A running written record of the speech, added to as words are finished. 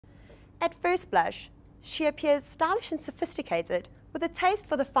At first blush, she appears stylish and sophisticated with a taste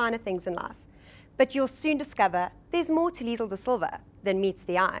for the finer things in life. But you'll soon discover there's more to Liesl de Silva than meets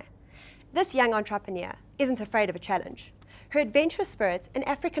the eye. This young entrepreneur isn't afraid of a challenge. Her adventurous spirit and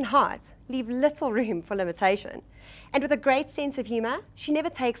African heart leave little room for limitation. And with a great sense of humour, she never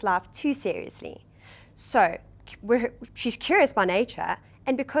takes life too seriously. So, she's curious by nature,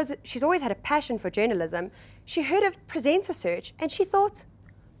 and because she's always had a passion for journalism, she heard of Presenter Search and she thought,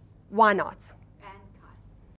 why not?